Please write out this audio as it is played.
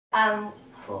Oh.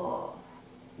 Oh.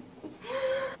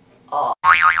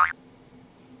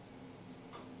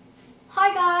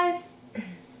 Hi guys.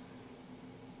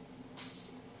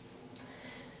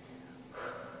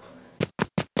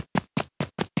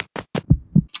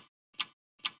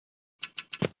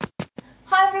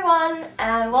 Hi everyone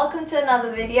and welcome to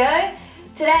another video.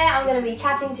 Today I'm going to be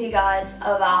chatting to you guys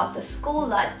about the school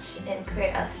lunch in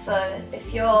Korea. So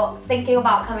if you're thinking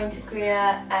about coming to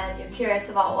Korea and you're curious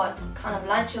about what kind of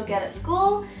lunch you'll get at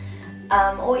school,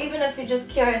 or even if you're just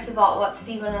curious about what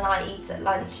Stephen and I eat at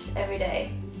lunch every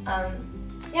day,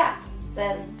 yeah,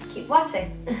 then keep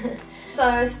watching.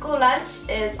 So school lunch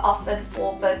is offered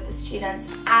for both the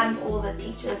students and all the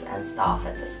teachers and staff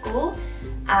at the school,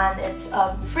 and it's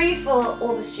free for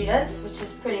all the students, which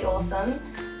is pretty awesome.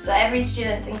 So every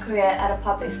student in Korea at a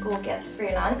public school gets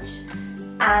free lunch,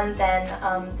 and then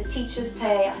the teachers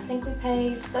pay, I think we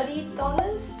pay $30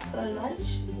 per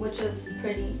lunch, which is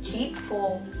pretty cheap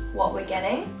for what we're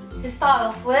getting. To start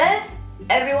off with,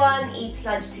 everyone eats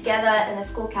lunch together in a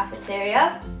school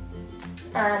cafeteria,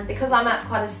 and because I'm at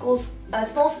quite a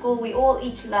small school, we all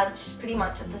eat lunch pretty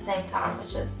much at the same time,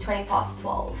 which is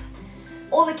 12:20.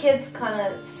 All the kids kind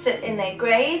of sit in their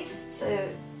grades, so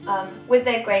with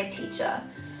their grade teacher.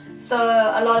 So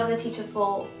a lot of the teachers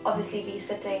will obviously be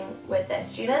sitting with their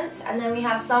students, and then we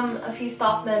have a few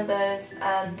staff members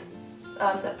and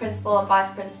the principal and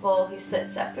vice principal who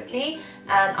sit separately,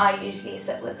 and I usually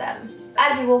sit with them.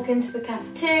 As you walk into the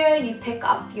cafeteria, you pick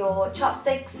up your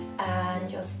chopsticks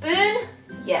and your spoon.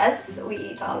 Yes, we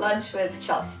eat our lunch with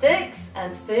chopsticks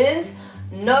and spoons,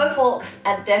 no forks,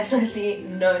 and definitely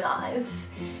no knives.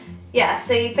 Yeah,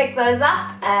 so you pick those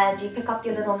up and you pick up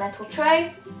your little metal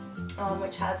tray,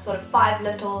 which has sort of 5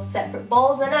 little separate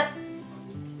bowls in it,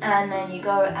 and then you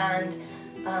go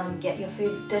and get your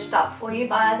food dished up for you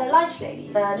by the lunch lady.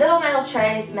 The little metal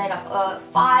tray is made up of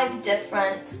 5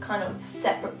 different kind of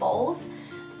separate bowls.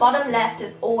 The bottom left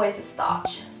is always a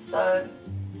starch, so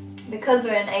because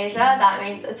we're in Asia, that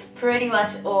means it's pretty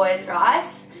much always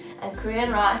rice, and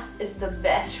Korean rice is the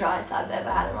best rice I've ever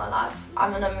had in my life.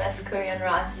 I'm gonna miss Korean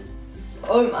rice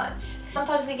so much.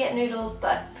 Sometimes we get noodles,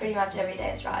 but pretty much every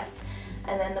day is rice.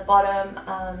 And then the bottom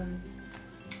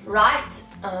right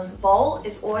bowl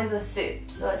is always a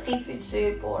soup, so a seafood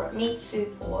soup or a meat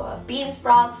soup or a bean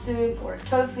sprout soup or a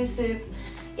tofu soup.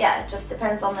 Yeah, it just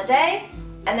depends on the day.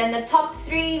 And then the top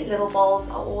 3 little bowls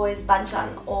are always banchan,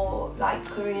 or like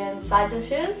Korean side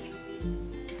dishes.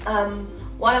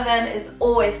 One of them is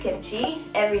always kimchi.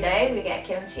 Every day we get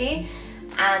kimchi.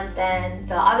 And then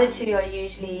the other 2 are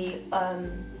usually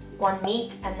 1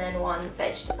 meat and then 1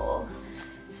 vegetable.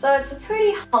 So it's a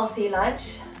pretty healthy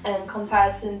lunch in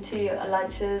comparison to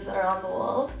lunches around the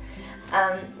world.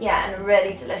 Yeah, and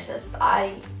really delicious.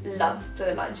 I love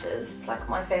the lunches. It's like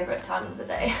my favorite time of the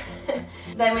day.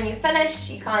 Then when you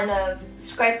finish, you kind of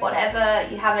scrape whatever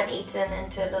you haven't eaten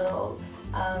into a little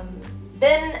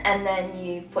bin, and then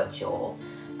you put your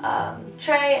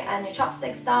tray and your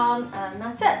chopsticks down, and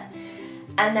that's it.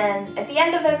 And then at the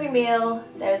end of every meal,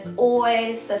 there's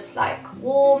always this like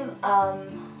warm,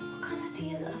 what kind of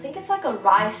tea is it? I think it's like a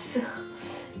rice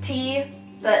tea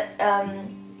that,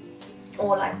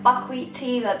 or like buckwheat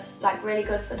tea that's like really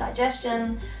good for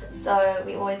digestion. So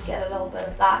we always get a little bit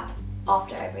of that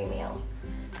after every meal.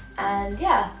 And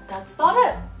yeah, that's about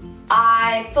it.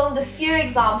 I filmed a few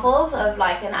examples of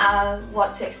like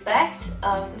what to expect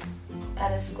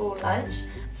at a school lunch.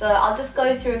 So I'll just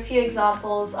go through a few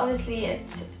examples. Obviously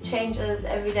it changes,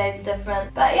 every day is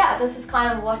different. But yeah, this is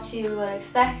kind of what you would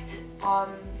expect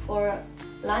for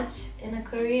lunch in a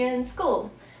Korean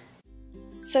school.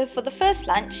 So for the first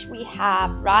lunch we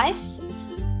have rice,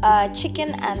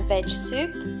 chicken and veg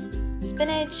soup,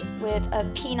 spinach with a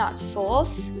peanut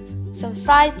sauce, some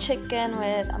fried chicken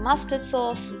with a mustard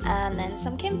sauce, and then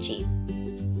some kimchi.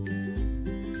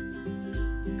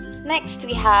 Next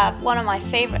we have one of my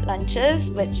favorite lunches,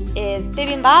 which is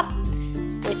bibimbap,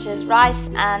 which is rice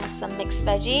and some mixed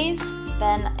veggies,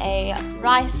 then a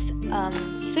rice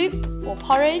soup or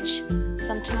porridge,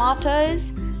 some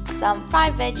tomatoes, some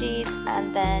fried veggies,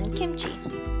 and then kimchi.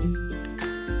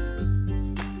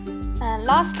 And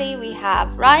lastly we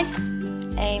have rice,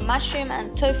 a mushroom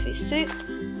and tofu soup,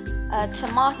 a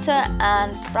tomato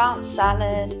and sprout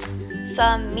salad,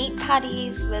 some meat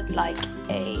patties with like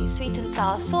a sweet and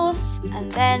sour sauce,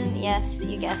 and then, yes,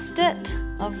 you guessed it,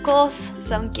 of course,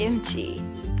 some kimchi.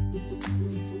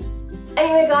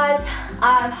 Anyway guys,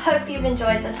 I hope you've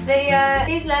enjoyed this video.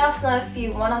 Please let us know if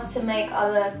you want us to make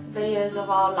other videos of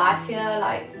our life here,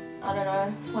 like I don't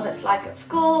know, what it's like at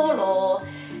school or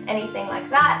anything like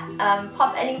that.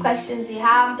 Pop any questions you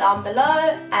have down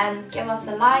below and give us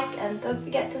a like, and don't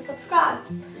forget to subscribe.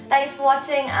 Thanks for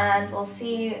watching, and we'll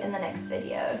see you in the next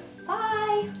video.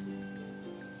 Bye!